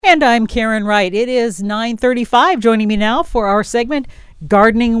And I'm Karen Wright. It is 9:35. Joining me now for our segment,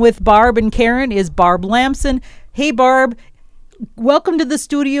 Gardening with Barb and Karen, is Barb Lamson. Hey, Barb, welcome to the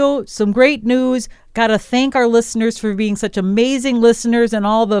studio. Some great news. Got to thank our listeners for being such amazing listeners and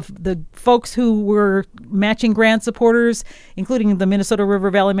all the folks who were matching grant supporters, including the Minnesota River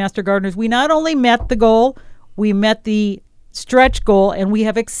Valley Master Gardeners. We not only met the goal, we met the stretch goal, and we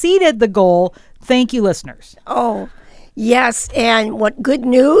have exceeded the goal. Thank you, listeners. Oh, yes, and what good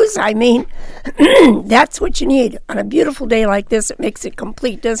news. I mean, that's what you need. On a beautiful day like this, it makes it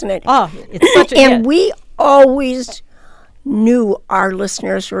complete, doesn't it? Oh, it's such a... And we always knew our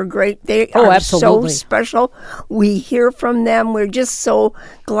listeners were great. They are absolutely. so special. We hear from them. We're just so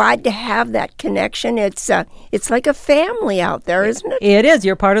glad to have that connection. It's like a family out there, isn't it? It is.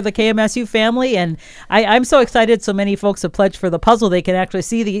 You're part of the KMSU family, and I'm so excited. So many folks have pledged for the puzzle. They can actually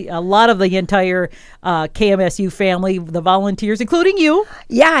see a lot of the entire KMSU family, the volunteers, including you.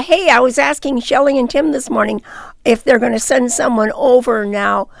 Yeah. Hey, I was asking Shelley and Tim this morning if they're going to send someone over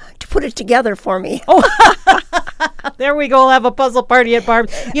now to put it together for me. Oh, there we go. We'll have a puzzle party at Barb.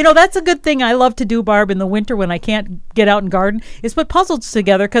 You know, that's a good thing I love to do, Barb, in the winter when I can't get out and garden, is put puzzles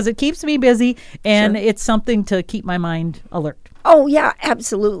together because it keeps me busy and It's something to keep my mind alert. Oh, yeah,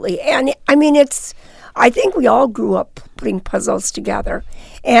 absolutely. And I mean, I think we all grew up putting puzzles together.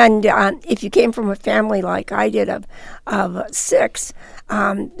 And if you came from a family like I did of six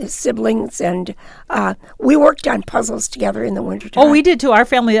siblings, and we worked on puzzles together in the wintertime. Oh, we did too. Our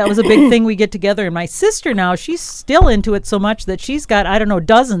family, that was a big thing. We get together. And my sister now, she's still into it so much that she's got, I don't know,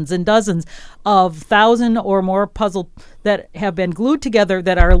 dozens and dozens of 1,000 or more puzzles that have been glued together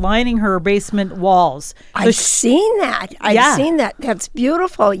that are lining her basement walls. I've seen that. I've seen that. That's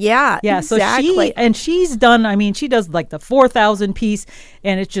beautiful. Yeah. Yeah. Exactly. So she's done, I mean, she does like the 4,000 piece,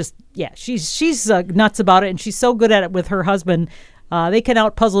 and it's just, she's nuts about it, and she's so good at it with her husband. They can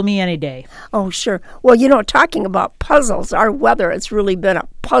out-puzzle me any day. Oh, sure. Well, talking about puzzles, our weather has really been a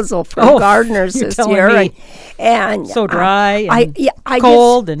puzzle for gardeners this year. And so dry and I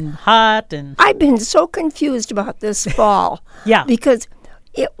cold and hot. And I've been so confused about this fall. Yeah. Because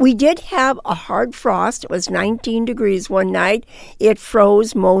we did have a hard frost. It was 19 degrees one night. It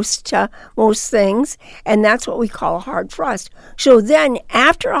froze most things, and that's what we call a hard frost. So then,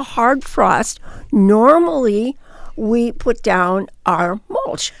 after a hard frost, normally we put down our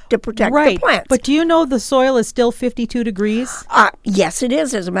mulch to protect the plants. But do you know the soil is still 52 degrees? Yes, it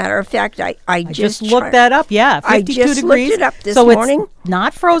is. As a matter of fact, I just looked that up. Yeah, 52 I just degrees. Looked it up this morning. So it's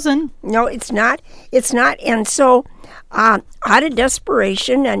not frozen. No, it's not. It's not. And so, out of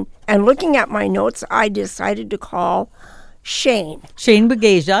desperation and looking at my notes, I decided to call Shane. Shane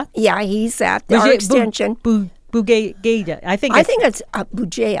Bugeja. Yeah, he's at our extension. Bugeja. I think it's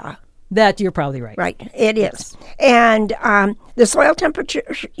Bugea. That you're probably right. Right, it is. And the soil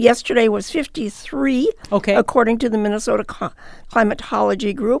temperature yesterday was 53, according to the Minnesota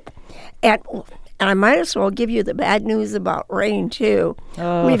Climatology Group. And I might as well give you the bad news about rain, too.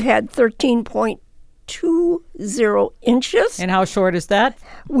 We've had 13.20 inches. And how short is that?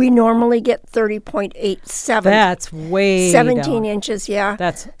 We normally get 30.87. That's way 17 down. Inches,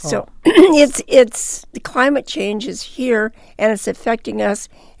 yeah. So it's the climate change is here, and it's affecting us,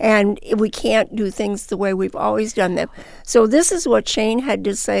 and we can't do things the way we've always done them. So this is what Shane had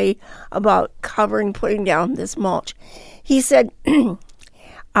to say about putting down this mulch. He said,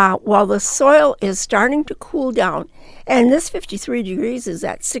 while the soil is starting to cool down, and this 53 degrees is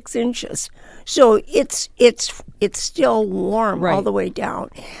at 6 inches, so it's still warm all the way down,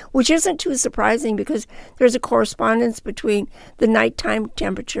 which isn't too surprising because there's a correspondence between the nighttime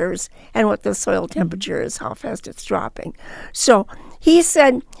temperatures and what the soil temperature is, how fast it's dropping. So he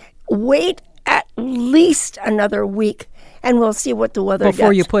said, wait at least another week, and we'll see what the weather does.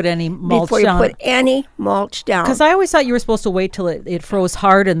 Before you put any mulch down. Before you put any mulch down. Because I always thought you were supposed to wait till it froze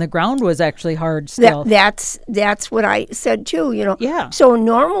hard and the ground was actually hard still. That's what I said too, Yeah. So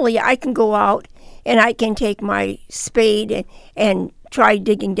normally I can go out and I can take my spade and try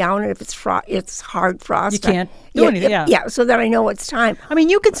digging down, and if it's hard frost. You can't do anything, Yeah, so that I know it's time. I mean,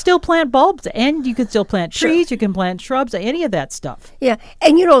 you can still plant bulbs, and you can still plant trees, you can plant shrubs, any of that stuff. Yeah,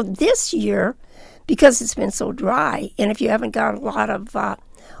 and this year, because it's been so dry, and if you haven't got a lot of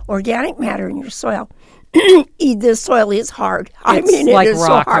organic matter in your soil, the soil is hard. It is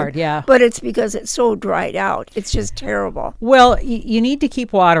rock so hard, yeah. But it's because it's so dried out. It's just terrible. Well, you need to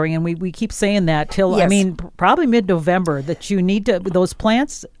keep watering, and we keep saying that till, probably mid-November, that you need to, those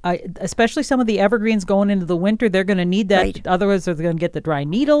plants, especially some of the evergreens going into the winter, they're going to need that. Right. Otherwise, they're going to get the dry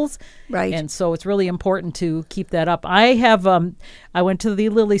needles. Right. And so it's really important to keep that up. I went to the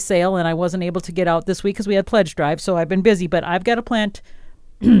lily sale, and I wasn't able to get out this week because we had pledge drive, so I've been busy, but I've got to plant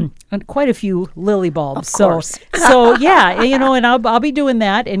quite a few lily bulbs. Of course. So yeah, and I'll be doing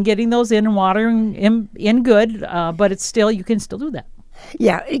that and getting those in and watering in good. But it's still, you can still do that.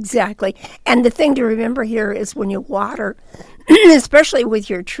 Yeah, exactly. And the thing to remember here is when you water, especially with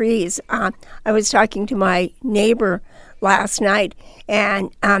your trees. I was talking to my neighbor last night,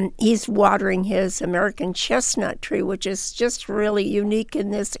 and he's watering his American chestnut tree, which is just really unique in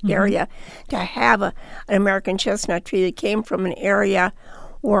this area to have an American chestnut tree that came from an area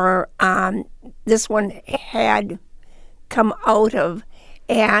where this one had come out of,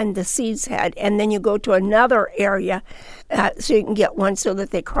 and the seeds had, and then you go to another area so you can get one so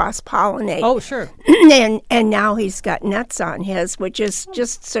that they cross-pollinate. Oh, sure. and now he's got nuts on his, which is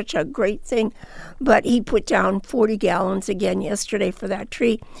just such a great thing. But he put down 40 gallons again yesterday for that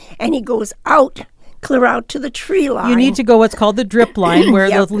tree, and he goes out, clear out to the tree line. You need to go what's called the drip line, where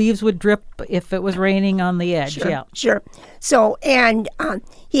Yep. the leaves would drip if it was raining on the edge. Yeah. Sure. So, and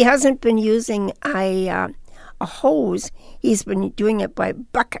he hasn't been using a hose. He's been doing it by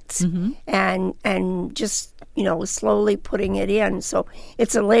buckets and just slowly putting it in. So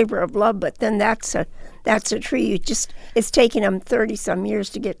it's a labor of love. But then that's a tree. It's taken him 30 some years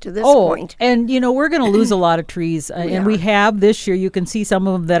to get to this point. And we're going to lose a lot of trees, and we have this year. You can see some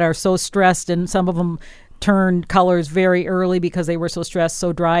of them that are so stressed, and some of them turned colors very early because they were so stressed,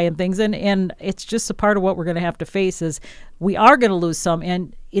 so dry and things. And it's just a part of what we're going to have to face is we are going to lose some.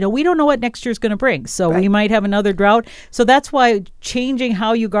 And, we don't know what next year's going to bring. So we might have another drought. So that's why changing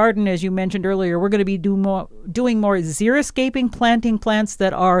how you garden, as you mentioned earlier, we're going to be doing more xeriscaping, planting plants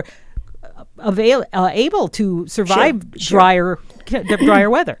that are able to survive drier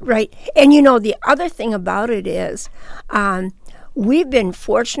weather. Right. And the other thing about it is we've been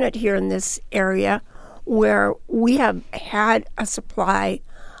fortunate here in this area where we have had a supply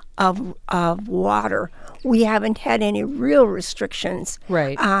of water. We haven't had any real restrictions.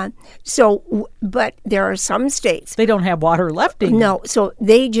 Right. But there are some states. They don't have water left in. No, so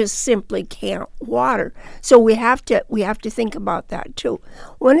they just simply can't water. So we have to think about that too.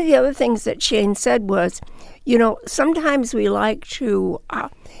 One of the other things that Shane said was, sometimes we like to,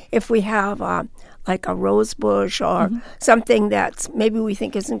 if we have like a rose bush or something that's maybe we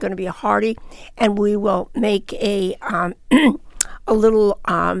think isn't going to be hardy, and we will make a little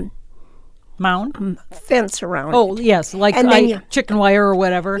mound fence around it. Yes, like chicken wire or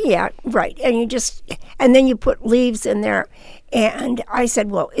whatever. Yeah, right. And then you put leaves in there. And I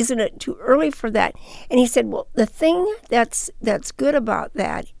said, well, isn't it too early for that? And he said, well, the thing that's good about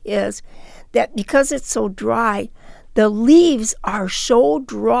that is that because it's so dry, the leaves are so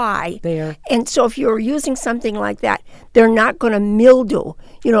dry. There. And so if you're using something like that, they're not going to mildew.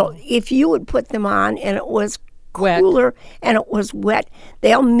 If you would put them on and it was cooler and it was wet,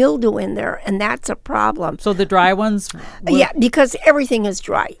 they'll mildew in there, and that's a problem. So the dry ones? Yeah, because everything is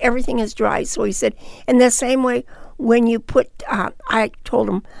dry. Everything is dry. So he said, in the same way, when you put, I told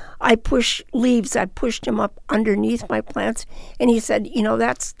him, I pushed them up underneath my plants, and he said,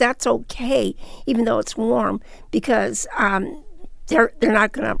 that's okay, even though it's warm, because they're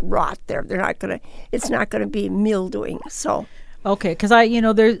not going to rot there. It's not going to be mildewing. So okay, because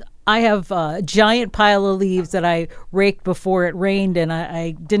I have a giant pile of leaves that I raked before it rained, and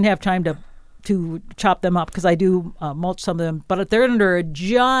I didn't have time to chop them up because I do mulch some of them, but they're under a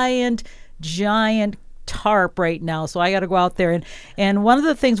giant tarp right now, so I got to go out there and one of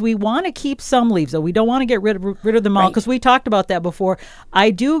the things, we want to keep some leaves, though we don't want to get rid of them all, because we talked about that before.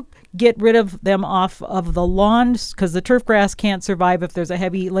 I do get rid of them off of the lawns because the turf grass can't survive if there's a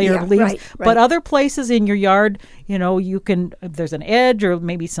heavy layer of leaves. Right. But other places in your yard, you can, if there's an edge or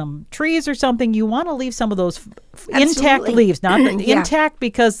maybe some trees or something, you want to leave some of those intact leaves, not intact,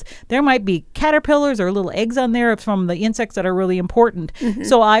 because there might be caterpillars or little eggs on there from the insects that are really important.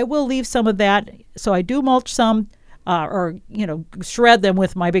 So I will leave some of that. So I do mulch some, or shred them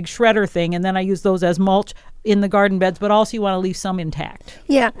with my big shredder thing, and then I use those as mulch in the garden beds, but also you want to leave some intact.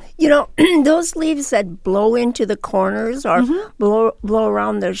 Yeah, those leaves that blow into the corners or blow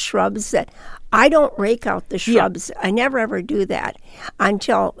around the shrubs, that I don't rake out the shrubs. Yeah. I never ever do that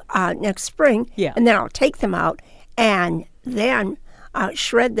until next spring, and then I'll take them out and then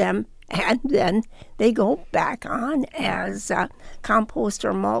shred them, and then they go back on as compost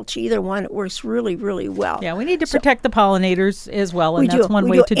or mulch. Either one, it works really, really well. Yeah, we need to protect the pollinators as well, and that's one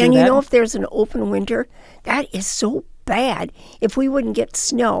way to do that. And if there's an open winter, that is so bad. If we wouldn't get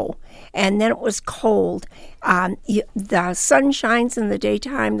snow and then it was cold, the sun shines in the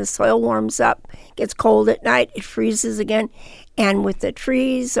daytime, the soil warms up, gets cold at night, it freezes again. And with the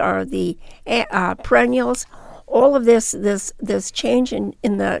trees or the perennials, all of this change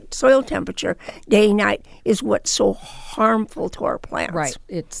in the soil temperature day and night is what's so harmful to our plants. Right.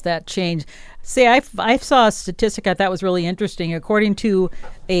 It's that change. See, I saw a statistic I thought was really interesting. According to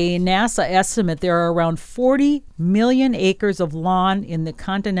a NASA estimate, there are around 40 million acres of lawn in the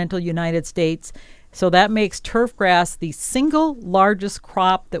continental United States. So that makes turf grass the single largest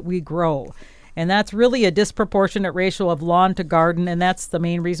crop that we grow. And that's really a disproportionate ratio of lawn to garden, and that's the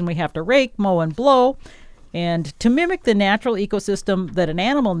main reason we have to rake, mow, and blow. And to mimic the natural ecosystem that an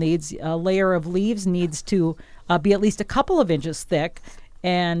animal needs, a layer of leaves needs to be at least a couple of inches thick.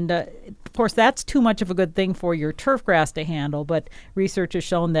 And, of course, that's too much of a good thing for your turf grass to handle. But research has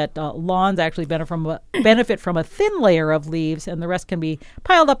shown that lawns actually benefit from a thin layer of leaves, and the rest can be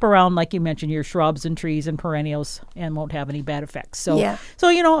piled up around, like you mentioned, your shrubs and trees and perennials, and won't have any bad effects. So,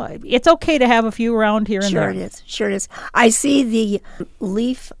 it's okay to have a few around here and there. Sure it is. I see the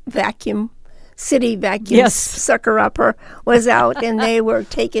leaf vacuum. City vacuum sucker upper was out, and they were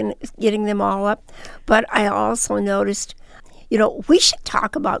getting them all up. But I also noticed, we should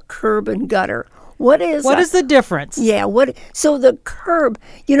talk about curb and gutter. What is the difference? Yeah. So the curb,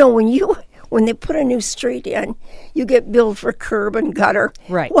 when they put a new street in, you get billed for curb and gutter.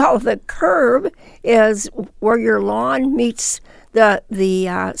 Right. Well, the curb is where your lawn meets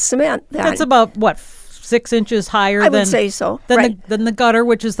the cement. That's about what? 6 inches higher I would say so. Than the gutter,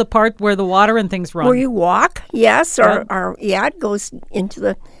 which is the part where the water and things run. Where you walk, yes, or it goes into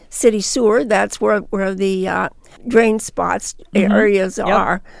the city sewer. That's where the drain spots areas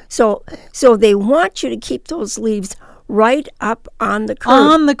are. So they want you to keep those leaves right up on the curb.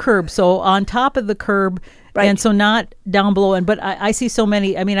 On the curb, so on top of the curb. Right. And so not down below. But I see so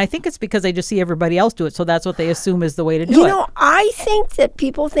many. I mean, I think it's because they just see everybody else do it. So that's what they assume is the way to do it. I think that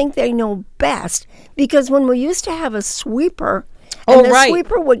people think they know best, because when we used to have a sweeper and the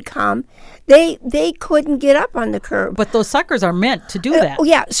sweeper would come, they couldn't get up on the curb. But those suckers are meant to do that.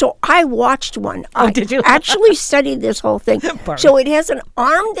 Yeah. So I watched one. Did you? Actually studied this whole thing. So it has an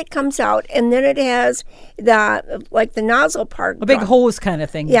arm that comes out, and then it has the nozzle part. A big hose kind of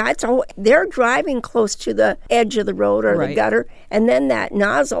thing. Yeah. They're driving close to the edge of the road or the gutter, and then that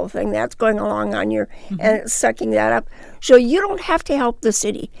nozzle thing, that's going along on your, and it's sucking that up. So you don't have to help the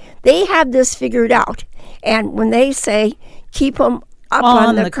city. They have this figured out. And when they say keep them up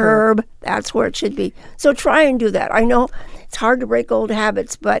on the curb, that's where it should be. So try and do that. I know it's hard to break old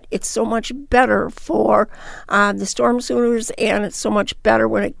habits, but it's so much better for the storm sewers, and it's so much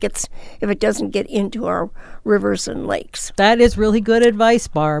better if it doesn't get into our rivers and lakes. That is really good advice,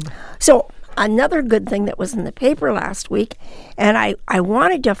 Barb. So another good thing that was in the paper last week, and I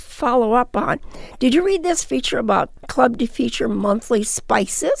wanted to follow up on. Did you read this feature about Club to Feature monthly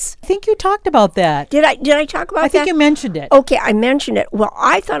spices? I think you talked about that. Did I talk about that? I think you mentioned it. Okay, I mentioned it. Well,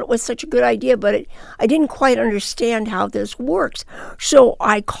 I thought it was such a good idea, but I didn't quite understand how this works. So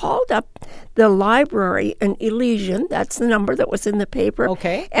I called up the library in Elysian. That's the number that was in the paper.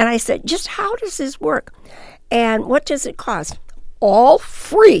 Okay. And I said, just how does this work? And what does it cost? All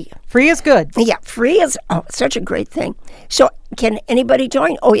free. Free is good. Yeah, free is such a great thing. So can anybody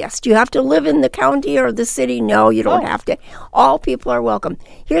join? Oh, yes. Do you have to live in the county or the city? No, you don't have to. All people are welcome.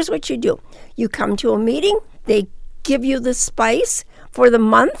 Here's what you do. You come to a meeting. They give you the spice for the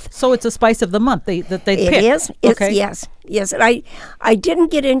month. So it's a spice of the month that they pick. It is. Okay. Yes. And I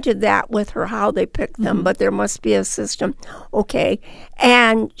didn't get into that with her, how they pick them, but there must be a system. Okay.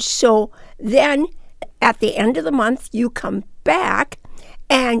 And so then at the end of the month, you come back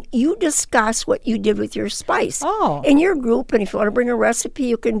and you discuss what you did with your spice in your group. And if you want to bring a recipe,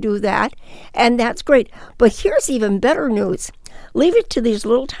 you can do that. And that's great. But here's even better news. Leave it to these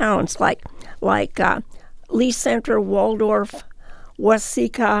little towns like Lee Center, Waldorf,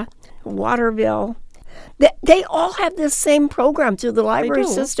 Waseca, Waterville. They all have this same program through the library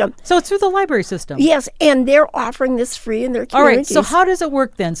system. So it's through the library system? Yes, and they're offering this free in their communities. All right, so how does it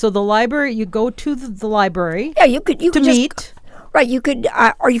work then? So the library, you go to the library you could meet. Right, you could,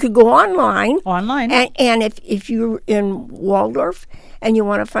 or you could go online. Online. And if you're in Waldorf and you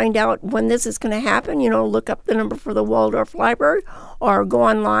want to find out when this is going to happen, look up the number for the Waldorf Library or go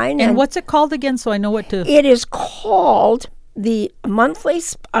online. And what's it called again, so I know what to... It is called the monthly,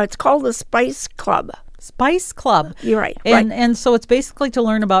 it's called the Spice Club. Spice Club. You're right. And so it's basically to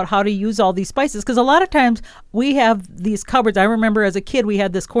learn about how to use all these spices, because a lot of times we have these cupboards. I remember as a kid we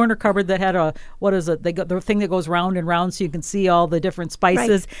had this corner cupboard that had the thing that goes round and round so you can see all the different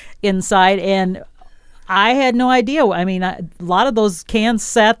spices inside. And I had no idea. I mean, a lot of those cans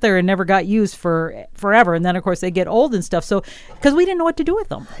sat there and never got used for forever. And then, of course, they get old and stuff. So, because we didn't know what to do with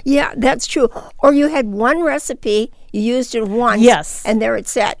them. Yeah, that's true. Or you had one recipe, you used it once. Yes. And there it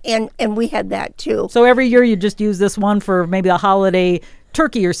sat. And we had that too. So every year you just use this one for maybe a holiday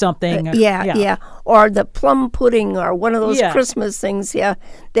turkey or something. Yeah. Or the plum pudding or one of those Christmas things. Yeah.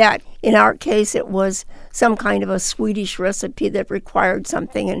 That in our case, it was some kind of a Swedish recipe that required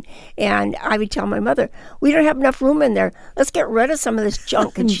something. And I would tell my mother, we don't have enough room in there. Let's get rid of some of this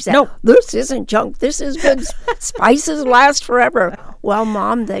junk. And she said, No. This isn't junk. This is good. Spices last forever. Well,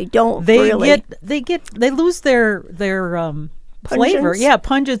 Mom, they don't They really. they lose their flavor. Pungence? Yeah,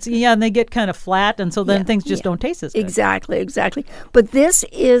 pungence. Yeah, and they get kind of flat, and so then things just don't taste as good. Exactly. But this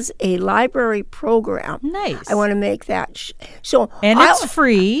is a library program. Nice. I want to make that. So And it's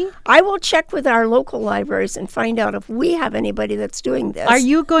free. I will check with our local libraries and find out if we have anybody that's doing this. Are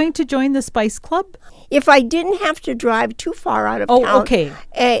you going to join the Spice Club? If I didn't have to drive too far out of town. Oh, okay.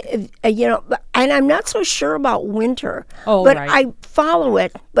 And I'm not so sure about winter. Oh, but right. I follow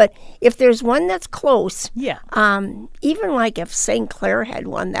it. But if there's one that's close, Yeah. even like if St. Clair had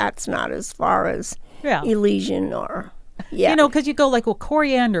one, that's not as far as Elysian or. Yeah. You know, because you go like, well,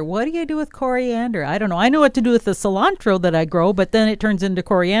 coriander. What do you do with coriander? I don't know. I know what to do with the cilantro that I grow, but then it turns into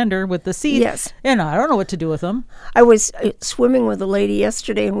coriander with the seed. Yes. And I don't know what to do with them. I was swimming with a lady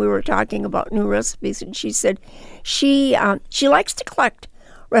yesterday, and we were talking about new recipes, and she said she likes to collect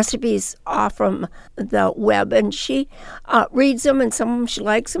recipes off from the web, and she reads them, and some of them she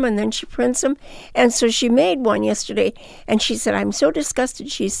likes them, and then she prints them. And so she made one yesterday, and she said, "I'm so disgusted."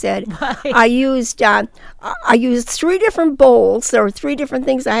 She said, "I used 3 different bowls. There were 3 different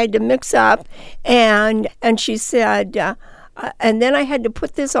things I had to mix up, and she said." And then I had to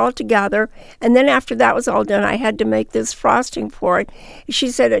put this all together. And then after that was all done, I had to make this frosting for it. She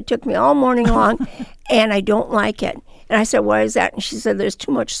said it took me all morning long, and I don't like it. And I said, why is that? And she said, there's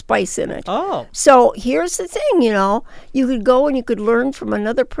too much spice in it. Oh. So here's the thing, you could go and you could learn from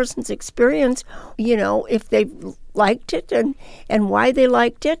another person's experience, if they liked it and why they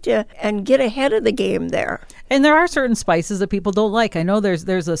liked it, and get ahead of the game there. And there are certain spices that people don't like. I know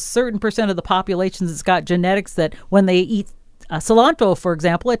there's a certain percent of the population that's got genetics that when they eat cilantro, for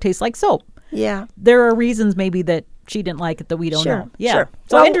example, it tastes like soap. Yeah. There are reasons maybe that she didn't like it that we don't know. Yeah. Sure.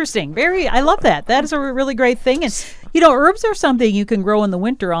 So Well, interesting. I love that. That is a really great thing. And, herbs are something you can grow in the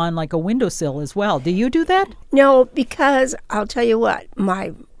winter on like a windowsill as well. Do you do that? No, because I'll tell you what,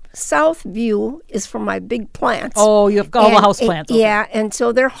 my south view is for my big plants. Oh, you have all the house plants. Okay. Yeah, and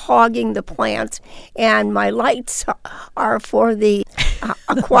so they're hogging the plants, and my lights are for the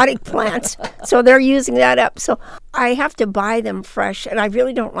aquatic plants, so they're using that up. So I have to buy them fresh, and I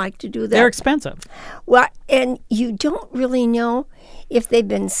really don't like to do that. They're expensive. Well, and you don't really know if they've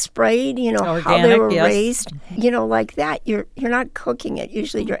been sprayed, Organic, how they were yes. raised, like that. You're not cooking it.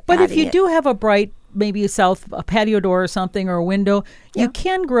 Usually you're But if adding you it. do have a bright, maybe a patio door or something or a window, you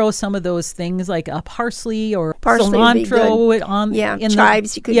can grow some of those things like a parsley or Parsley would be cilantro good. in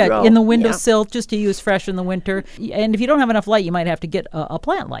Chives you could grow. in the windowsill just to use fresh in the winter. And if you don't have enough light, you might have to get a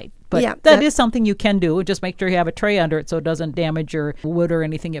plant light. But that is something you can do. Just make sure you have a tray under it so it doesn't damage your wood or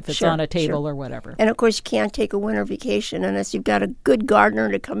anything if it's on a table or whatever. And of course, you can't take a winter vacation unless you've got a good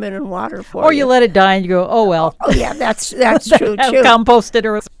gardener to come in and water for Or you let it die and you go, oh well. Oh yeah, that's true too. Compost it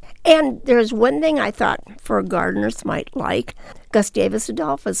or. And there's one thing I thought for gardeners might like. Gustavus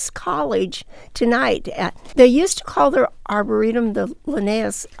Adolphus College tonight. They used to call their arboretum the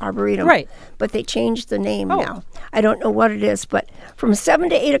Linnaeus Arboretum. Right. But they changed the name now. I don't know what it is, but from 7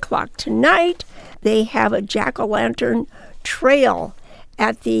 to 8 o'clock tonight, they have a jack-o'-lantern trail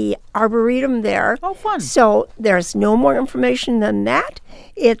at the Arboretum there. Oh, fun. So there's no more information than that.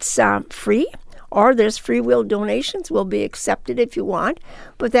 It's free. Or there's free will donations will be accepted if you want.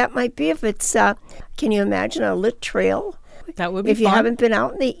 But that might be if it's, can you imagine a lit trail? That would be if you fun. haven't been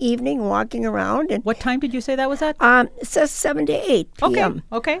out in the evening walking around. And What time did you say that was at? it says 7 to 8 p.m.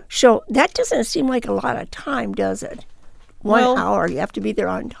 Okay. So that doesn't seem like a lot of time, does it? 1 Well, hour. You have to be there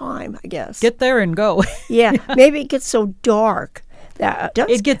on time, I guess. Get there and go. Yeah. Maybe it gets so dark that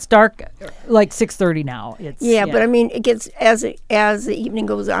It gets dark like 6:30 now. But I mean, it gets as the evening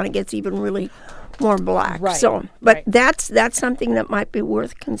goes on, it gets even really more black. Right, So, but right. that's something that might be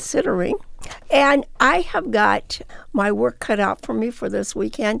worth considering. And I have got my work cut out for me for this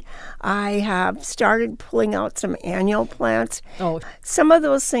weekend. I have started pulling out some annual plants. Oh. Some of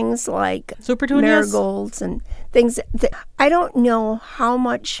those things like Super petunias? marigolds and things. I don't know how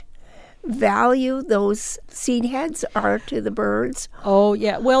much value those seed heads are to the birds. Oh,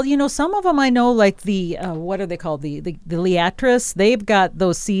 yeah. Well, some of them I know, like the, what are they called? The Liatris, they've got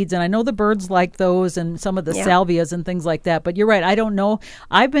those seeds, and I know the birds like those, and some of the salvias and things like that. But you're right. I don't know.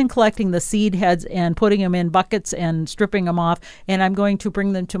 I've been collecting the seed heads and putting them in buckets and stripping them off, and I'm going to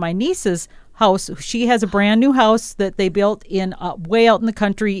bring them to my niece's house. She has a brand new house that they built in way out in the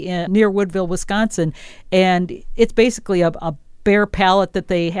country near Woodville, Wisconsin, and it's basically a bare pallet that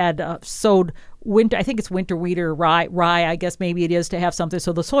they had sowed winter. I think it's winter wheat or rye. I guess maybe it is, to have something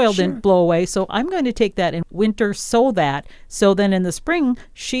so the soil didn't blow away. So I'm going to take that in winter, sow that. So then in the spring,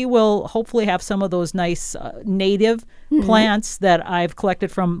 she will hopefully have some of those nice native plants that I've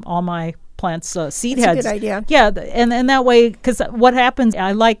collected from all my plants, seed That's heads. a good idea. Yeah, and that way, because what happens,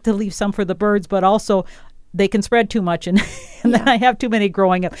 I like to leave some for the birds, but also they can spread too much, and then I have too many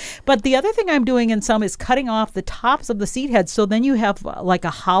growing up. But the other thing I'm doing in some is cutting off the tops of the seed heads, so then you have like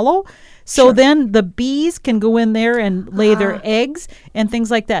a hollow. So then the bees can go in there and lay their eggs and things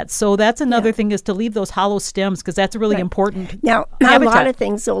like that. So that's another thing, is to leave those hollow stems, because that's really important. Now, habitat. a lot of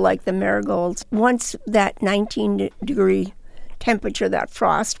things, though, like the marigolds, once that 19-degree temperature, that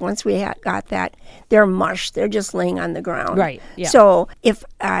frost, once we got that, they're mush. They're just laying on the ground. Right, yeah. So if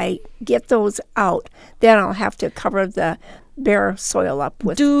I get those out, then I'll have to cover the bare soil up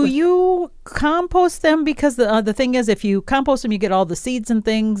with. Do you compost them? Because the thing is, if you compost them, you get all the seeds and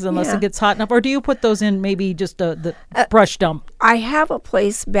things, unless it gets hot enough. Or do you put those in maybe just the brush dump? I have a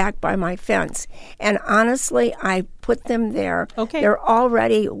place back by my fence, and honestly, I put them there. Okay. They're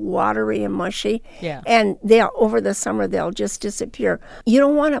already watery and mushy. Yeah. And over the summer, they'll just disappear. You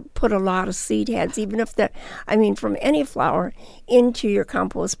don't want to put a lot of seed heads, even if from any flower, into your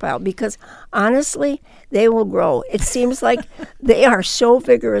compost pile, because honestly, they will grow. It seems like they are so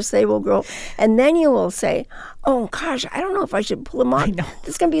vigorous, they will grow. And then you will say, oh, gosh, I don't know if I should pull them out. This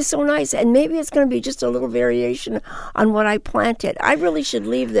is going to be so nice. And maybe it's going to be just a little variation on what I planted. I really should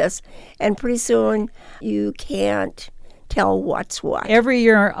leave this. And pretty soon you can't tell what's what. Every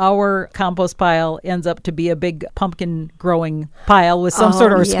year, our compost pile ends up to be a big pumpkin growing pile with some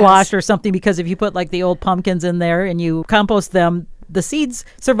sort of squash or something, because if you put like the old pumpkins in there and you compost them, the seeds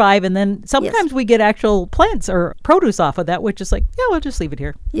survive, and then sometimes we get actual plants or produce off of that, which is like, we'll just leave it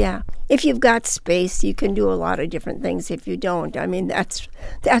here. Yeah. If you've got space, you can do a lot of different things. If you don't, I mean, that's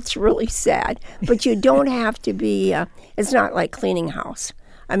really sad. But you don't have to be, it's not like cleaning house.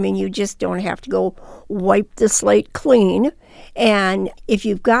 I mean, you just don't have to go wipe the slate clean. And if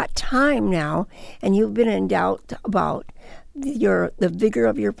you've got time now and you've been in doubt about the vigor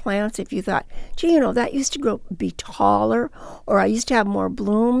of your plants, if you thought, gee, that used to be taller, or I used to have more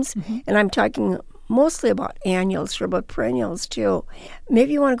blooms, and I'm talking mostly about annuals, but perennials too.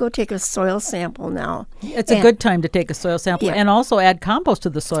 Maybe you want to go take a soil sample now. It's a good time to take a soil sample and also add compost to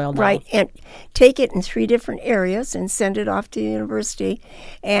the soil now. Right, and take it in 3 different areas and send it off to the university,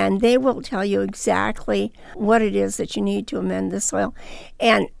 and they will tell you exactly what it is that you need to amend the soil.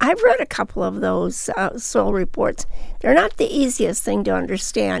 And I've read a couple of those soil reports. They're not the easiest thing to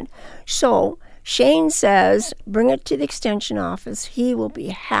understand. So Shane says, bring it to the extension office. He will be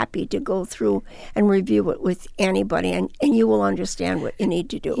happy to go through and review it with anybody, and you will understand what you need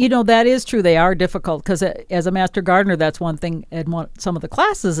to do. That is true. They are difficult, because as a master gardener, that's one thing in some of the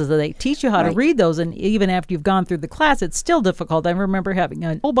classes is that they teach you how to read those, and even after you've gone through the class, it's still difficult. I remember having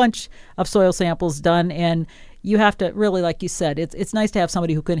a whole bunch of soil samples done, and you have to really, like you said, it's nice to have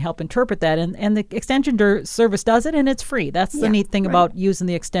somebody who can help interpret that. And the extension service does it, and it's free. That's the neat thing about using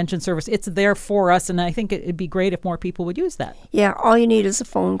the extension service. It's there for us, and I think it'd be great if more people would use that. Yeah, all you need is a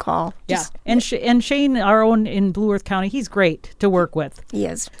phone call. And Shane, our own in Blue Earth County, he's great to work with.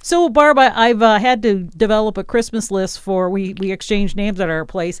 Yes. So, Barb, I've had to develop a Christmas list we exchange names at our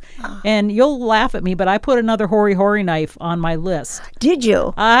place, and you'll laugh at me, but I put another Hori knife on my list. Did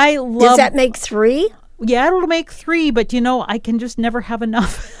you? Does that make 3? Yeah, it'll make 3, but I can just never have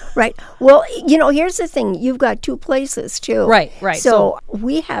enough. Right. Well, here's the thing. You've got 2 places, too. Right. So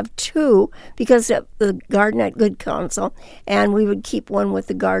we have 2 because of the Garden at Good Counsel, and we would keep one with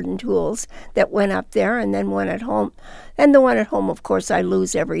the garden tools that went up there, and then one at home. And the one at home, of course, I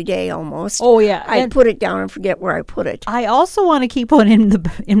lose every day almost. Oh, yeah. I put it down and forget where I put it. I also want to keep one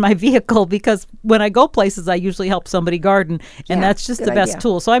in my vehicle, because when I go places, I usually help somebody garden, and that's just the best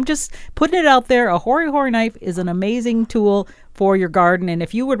tool. So I'm just putting it out there. A Hori knife is an amazing tool for your garden. And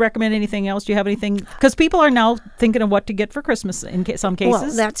if you would recommend anything else, do you have anything? Because people are now thinking of what to get for Christmas in some cases.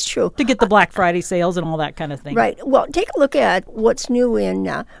 Well, that's true. To get the Black Friday sales and all that kind of thing. Right. Well, take a look at what's new in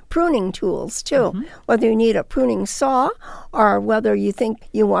pruning tools, too. Whether you need a pruning saw or whether you think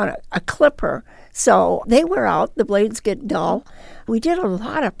you want a clipper. So they wear out, the blades get dull. We did a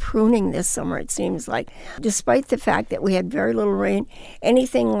lot of pruning this summer, it seems like. Despite the fact that we had very little rain,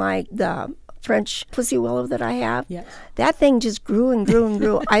 anything like the French pussy willow that I have, Yes. that thing just grew and grew and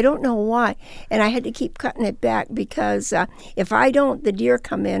grew. I don't know why. And I had to keep cutting it back because if I don't, the deer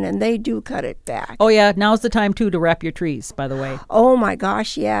come in and they do cut it back. Oh, yeah. Now's the time, too, to wrap your trees, by the way. Oh, my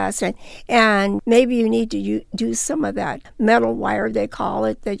gosh, yes. And maybe you need to do some of that metal wire, they call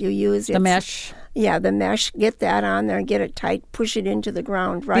it, that you use. The mesh. Yeah, the mesh. Get that on there and get it tight. Push it into the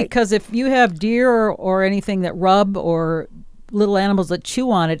ground, right? Because if you have deer or anything that rub or little animals that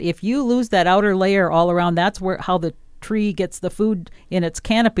chew on it, if you lose that outer layer all around, that's how the tree gets the food in its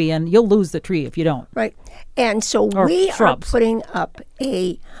canopy, and you'll lose the tree if you don't. Right. And so Or we shrubs. are putting up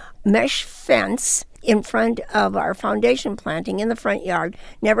a mesh fence in front of our foundation planting in the front yard.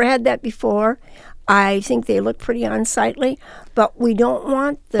 Never had that before. I think they look pretty unsightly, but we don't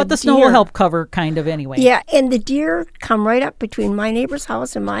want But the snow will help cover kind of anyway. Yeah, and the deer come right up between my neighbor's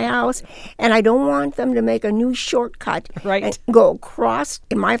house and my house, and I don't want them to make a new shortcut Right. and go across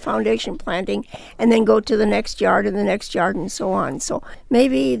in my foundation planting and then go to the next yard and the next yard and so on. So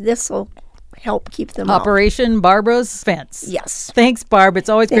maybe this will help keep them out. Operation Barbara's Fence. Yes. Thanks, Barb. It's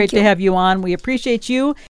always Thank great you. to have you on. We appreciate you.